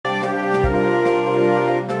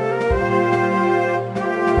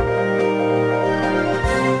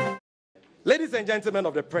and gentlemen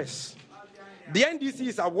of the press, the NDC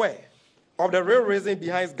is aware of the real reason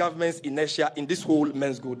behind government's inertia in this whole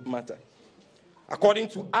Men's Gold matter. According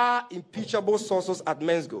to our impeachable sources at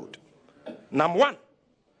Men's Gold, number one,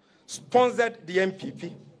 sponsored the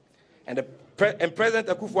NPP and President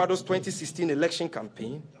Akufo-Addo's 2016 election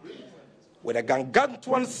campaign with a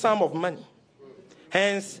gargantuan sum of money,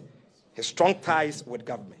 hence his strong ties with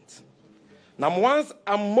government. Number one's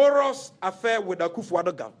amorous affair with the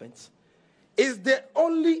Akufo-Addo government is the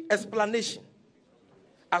only explanation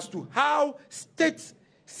as to how state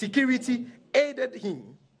security aided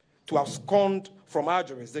him to abscond from our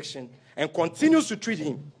jurisdiction and continues to treat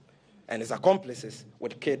him and his accomplices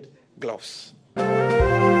with kid gloves.